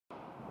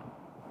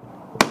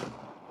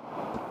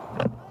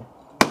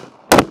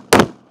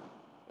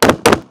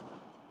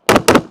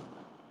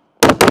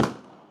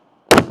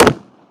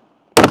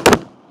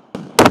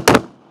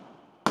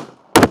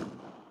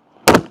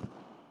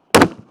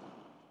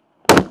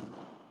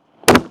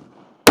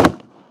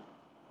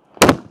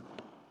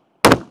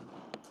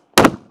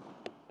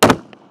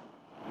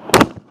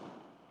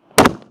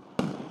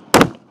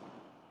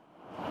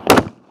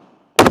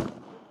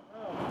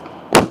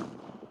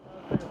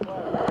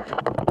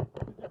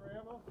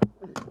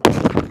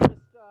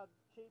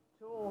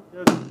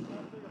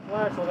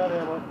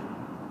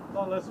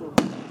missile.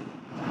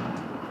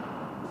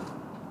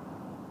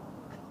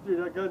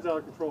 Dude, that gun's out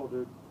of control,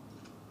 dude.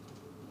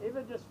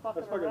 Even just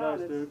fucking That's fucking around,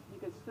 nice, dude. you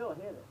can still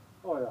hit it.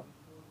 Oh, yeah.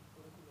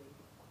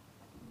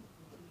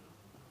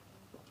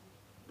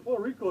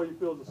 What recoil you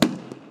feel this?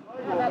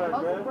 Yeah, that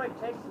muzzle brake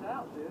takes it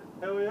out, dude.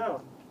 Hell yeah.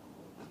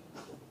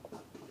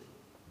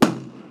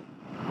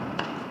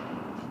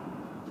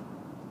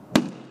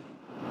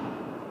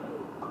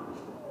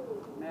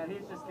 Man,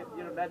 he's just getting,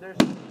 you know, man, there's...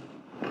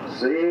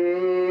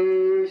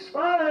 Ceasefire!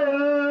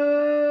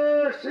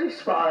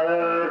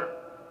 Ceasefire!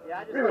 Yeah,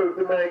 I just... Remove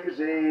the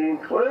magazine,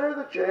 clear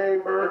the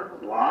chamber,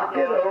 lock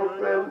it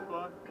open,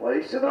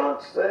 place it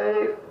on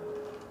safe,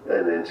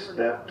 and then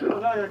step to Now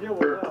I gotta get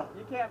one now.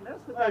 You can't miss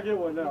it. I gotta get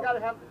one now. You gotta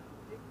have...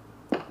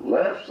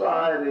 left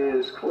side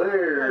is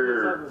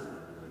clear.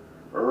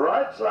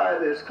 Right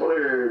side is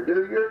clear.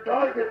 Do your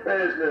target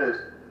business.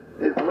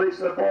 And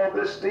place up all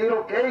the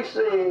steel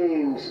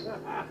casings.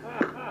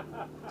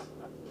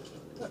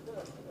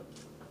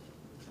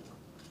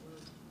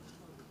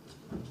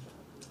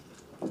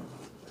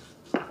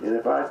 And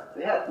if I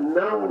hadn't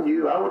known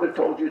you, I would have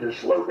told you to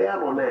slow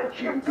down on that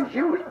shooting because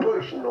you was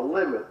pushing the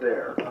limit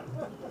there.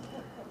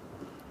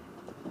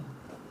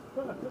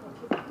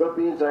 But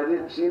means I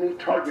didn't see any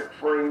target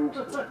framed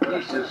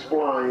pieces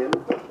flying.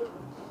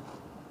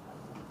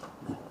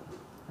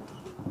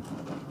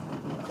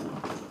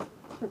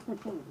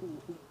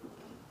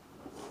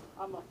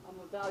 I'm a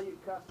valued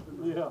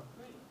customer. Yeah.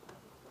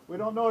 We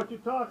don't know what you're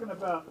talking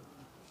about.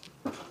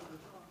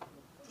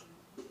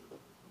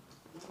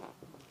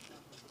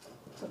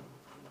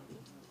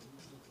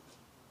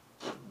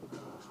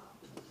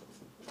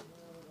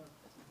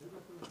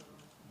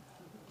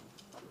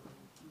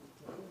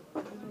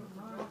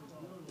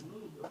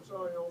 I'm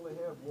sorry I only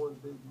have one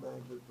big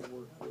magnet to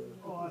work with.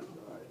 Oh, that's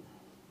all right.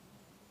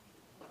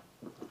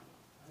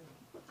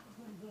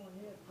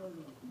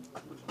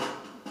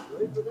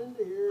 Drape it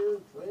into here,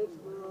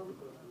 transfer them.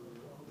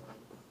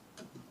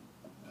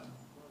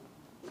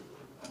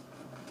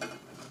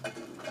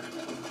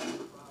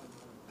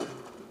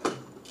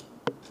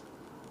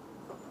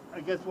 I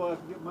guess we'll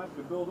have to get Mike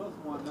to build us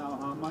one now,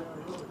 huh, Mike?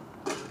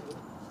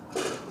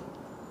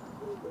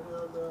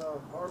 And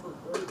Harbor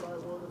Freight buy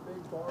one of the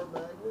big bar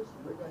magnets,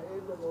 stick a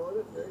handle on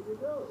it, there you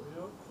go.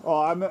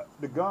 Oh, I meant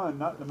the gun,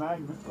 not the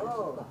magnet.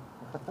 Oh.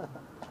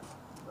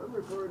 I'm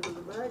referring to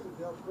the magnet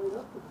to help clean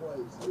up the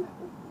place.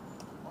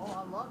 Oh,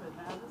 I love it,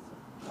 man. This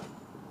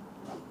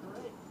is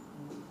great.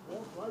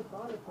 Well, right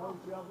by the phone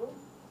shovel.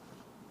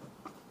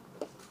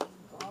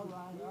 All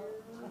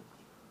right.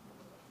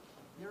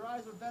 Your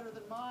eyes are better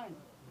than mine.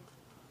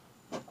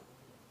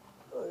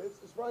 Oh,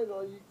 it's right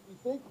on. You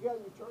think you got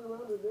it, you turn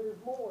around and there's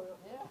more.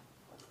 Yeah.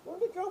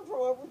 Where'd it come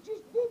from? We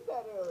just did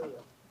that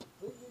area.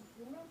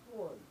 You missed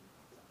one.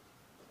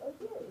 Right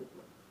there.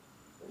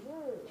 Right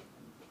there.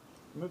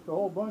 Missed a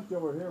whole bunch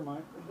over here,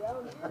 Mike.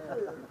 Down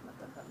here.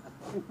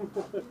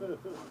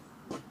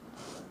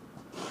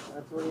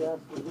 That's what he has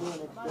to do in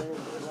exchange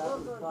for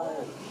rapid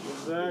fire.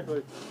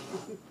 Exactly.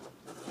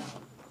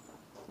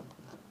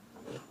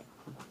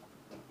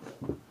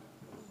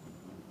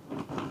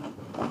 Is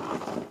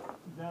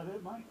that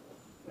it, Mike?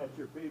 That's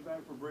your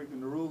payback for breaking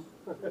the rules?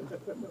 Yeah,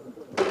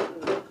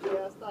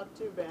 it's not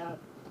too bad.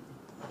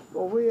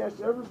 Well, we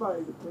asked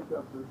everybody to pick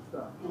up their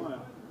stuff. Oh, yeah.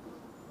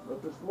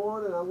 But this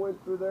morning I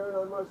went through there and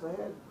I must have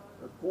had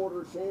a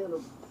quarter can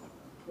of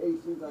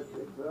casings I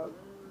picked up.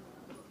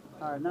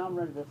 All right, now I'm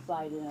ready to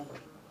sight in. I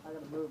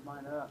gotta move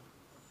mine up.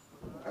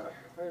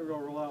 I ain't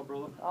gonna roll out,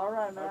 brother. All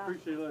right, I man.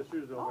 appreciate you letting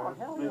shoes though, Oh, man.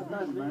 hell yeah.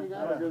 Nice meeting you,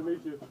 man. Good to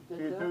meet you. See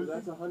you Tuesday?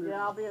 That's 100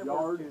 Yeah, I'll be at work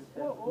yards.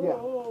 Tuesday. Whoa, Yeah,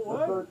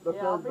 what? the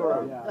Yeah, I'll third be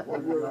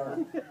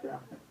bird. Yeah.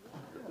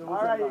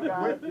 All right, you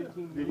guys.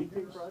 Did he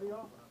take Friday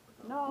off?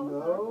 No.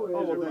 No, Oh, it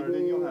well, would then be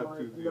you'll have like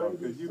Tuesday off,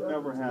 because you've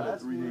never had a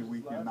 3-day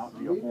weekend not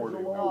be a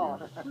 4-day Oh,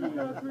 weekend. We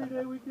got a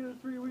 3-day weekend,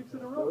 3 weeks in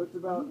a So row. it's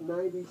about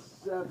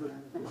 97.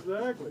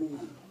 Exactly.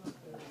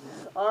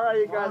 all right,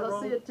 you guys. I'll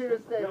see you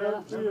Tuesday, Yeah,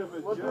 man. see you,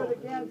 Miss We'll do Joe. it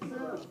again soon.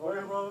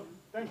 Okay, brother.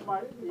 Thanks,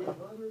 Mike. Yeah.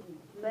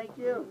 Thank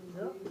you.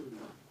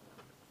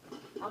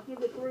 I'll give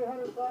you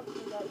 $300 for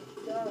that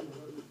gun.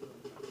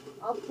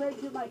 I'll trade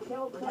you my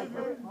kill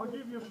taker. I'll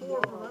give you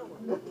 4 for that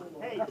one.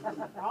 Hey,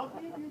 I'll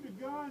give you the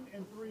gun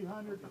and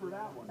 300 for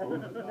that one.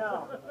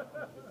 No.